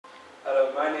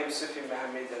My name is Sufian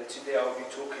Mohammed, and today I'll be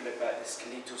talking about the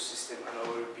skeletal system, and I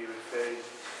will be referring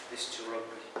this to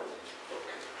rugby.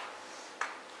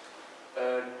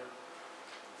 Okay.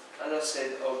 As I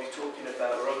said, I'll be talking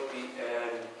about rugby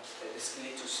and the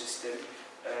skeletal system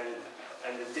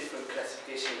and the different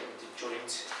classification of the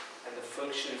joint and the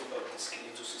functions of the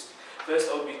skeletal system. First,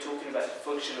 I'll be talking about the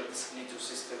function of the skeletal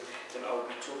system, then I'll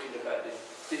be talking about the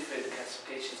different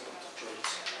classifications of the joint.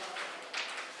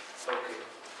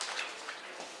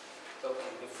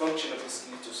 Okay, the function of the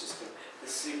skeletal system. The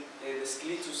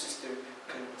skeletal system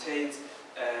contains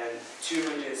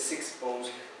 206 bones,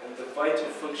 and the vital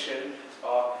function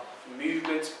are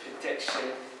movement,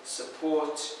 protection,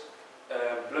 support,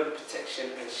 blood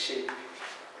protection, and shape.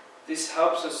 This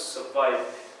helps us survive.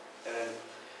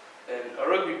 A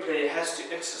rugby player has to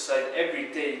exercise every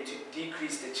day to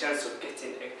decrease the chance of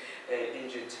getting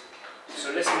injured.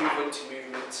 So let's move on to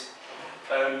movement.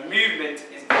 Movement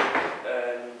is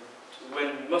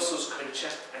when muscles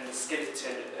contract and the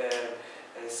skeleton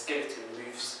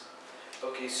moves.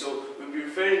 Okay, so we'll be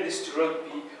referring this to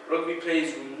rugby. Rugby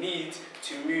players will need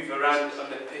to move around on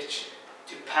the pitch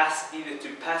to pass, either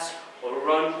to pass or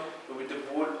run with the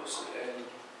ball,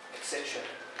 etc.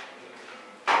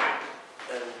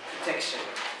 Protection.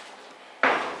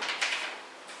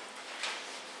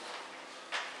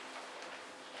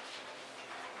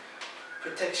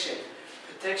 Protection.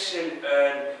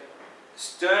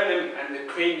 Sternum and the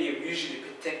cranium usually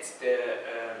protects the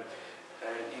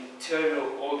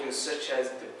internal organs such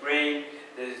as the brain.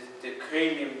 The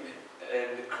cranium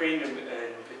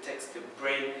protects the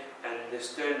brain, and the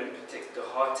sternum protects the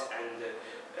heart and the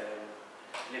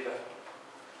liver.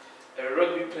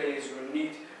 Rugby players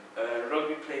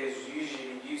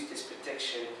usually use this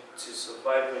protection to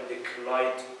survive when they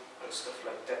collide and stuff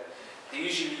like that. They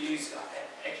usually use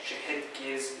extra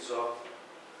headgears as well.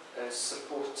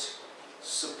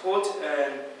 Support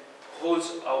holds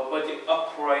our body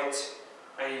upright,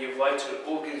 and your vital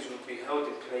organs will be held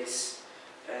in place.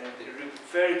 And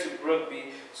referring to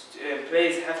rugby,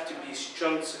 players have to be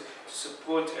strong to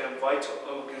support vital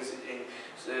organs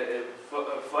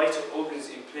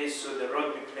in place, so the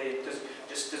rugby player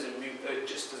doesn't move,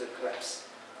 just doesn't collapse.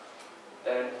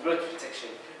 Blood protection.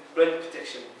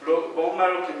 Bone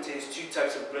marrow contains two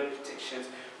types of blood protections.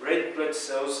 Red blood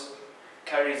cells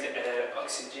carries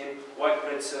oxygen. White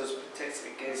blood cells protects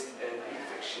against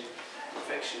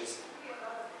infections.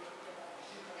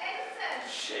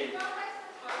 Shape.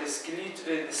 The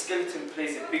skeleton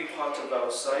plays a big part of our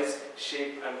size,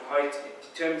 shape, and height. It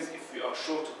determines if we are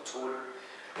short or tall.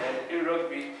 And in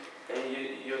rugby,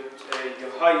 your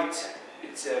height,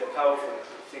 it's a powerful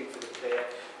thing for the player.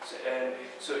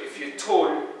 So if you're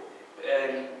tall,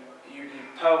 you'll be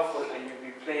powerful and you'll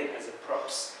be playing as a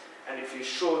props. And if you're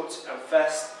short and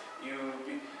fast, you'll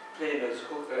be playing as a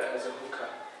hooker.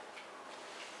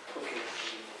 Okay,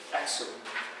 axle.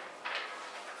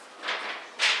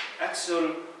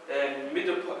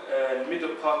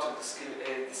 Middle part of the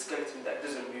skeleton that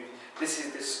doesn't move. This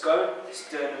is the skull,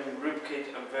 sternum,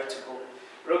 ribcage, and vertebral.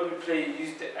 Rugby players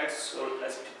use the axle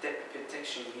as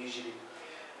protection usually.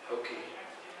 Okay.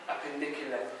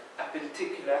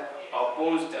 Appendicular are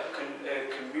bones that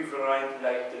can move around,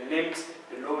 like the limbs,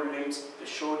 the lower limbs, the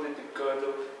shoulder, the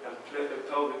girdle, and the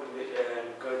pelvic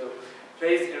girdle.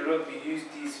 Players in rugby use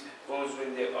these bones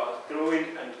when they are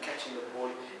throwing and catching the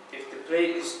ball. If the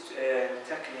player is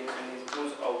tackling and his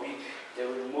bones are weak, they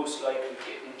will most likely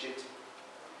get injured.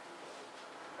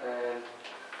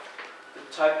 The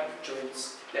type of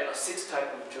joints. There are 6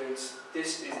 types of joints.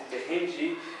 This is the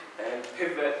hinge,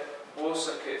 pivot, ball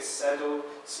socket, saddle,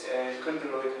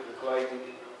 condyloid, and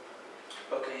gliding.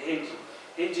 Okay, hinge.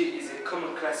 Hinge is a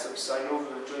common class of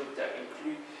synovial joint that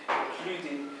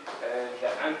including the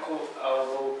ankle,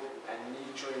 elbow, and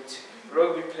knee joint.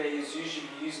 Rugby players usually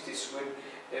use this when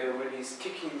he's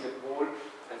kicking the ball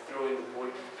and throwing the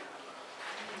ball.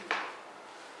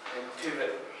 And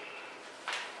pivot.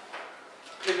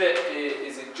 Pivot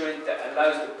is a joint that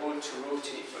allows the ball to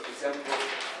rotate. For example,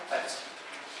 at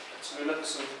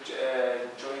Relaxon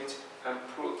joint and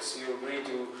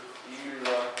proxioradial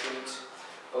joint.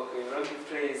 Okay, rugby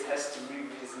players has to move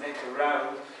his neck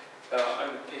around on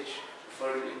the pitch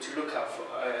to look out for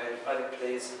other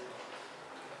players.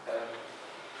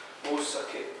 Ball and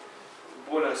socket.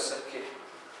 Ball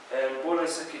and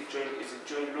socket joint is a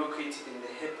joint located in the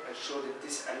hip and shoulder.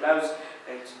 This allows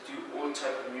to do all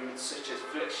types of movements such as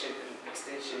flexion and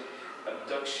extension,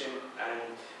 abduction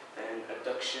and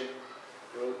adduction,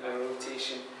 and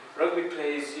rotation. Rugby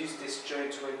players use this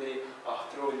joint when they are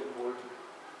throwing the ball.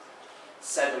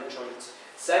 Saddle joint.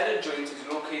 Saddle joint is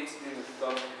located in the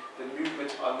thumb The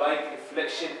movements are like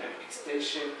flexion and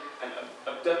extension and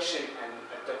abduction and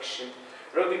adduction.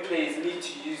 Rugby players need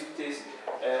to use this.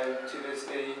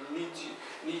 They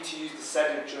need to use the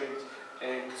saddle joint,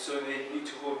 and so they need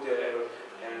to hold the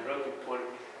rugby ball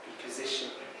in position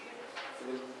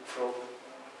for the throw.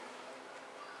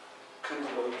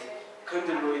 Condyloid.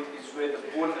 Condyloid is where the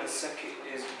bone and socket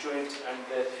is joint and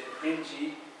the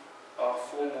hinge are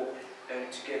formal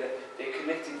together. They are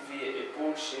connected via a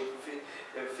bone shape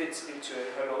fits into a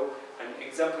hollow. An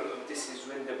example of this is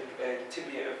when the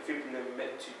tibia and fibula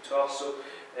metatarsal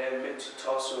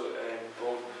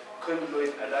bone.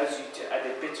 Condyloid allows you to add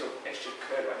a bit of extra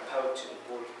curl and power to the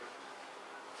ball.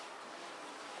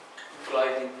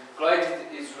 Gliding.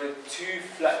 Gliding is when two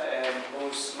flat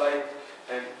bones slide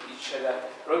each other.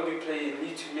 Rugby players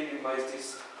need to minimize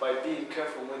this by being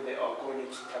careful when they are going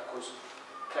into tackles.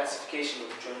 Classification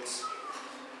of joints.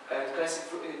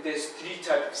 There's three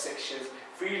types of sections: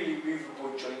 freely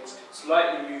movable joints,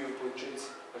 slightly movable joints,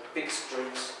 and fixed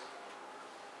joints.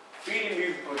 Freely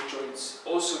movable joints,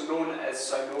 also known as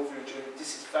synovial joint,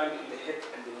 this is found in the hip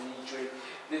and the knee joint.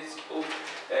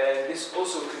 This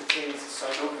also contains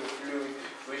synovial fluid,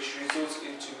 which results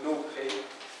in no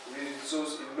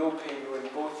pain when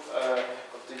both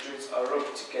of the joints are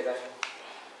rubbed together.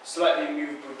 Slightly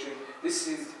movable joint.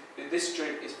 This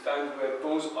joint is found where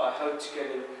bones are held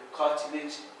together in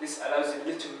cartilage. This allows a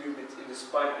little movement in the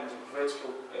spine and the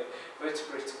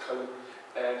vertebrate column.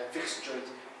 Fixed joint.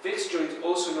 Fixed joint,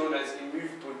 also known as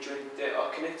immovable joint, they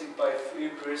are connected by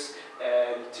fibrous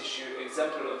tissue.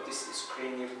 Example of this is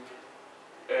cranium.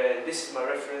 This is my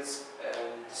reference.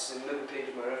 This is another page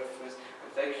of my reference.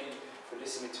 And thank you for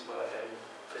listening to my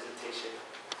presentation.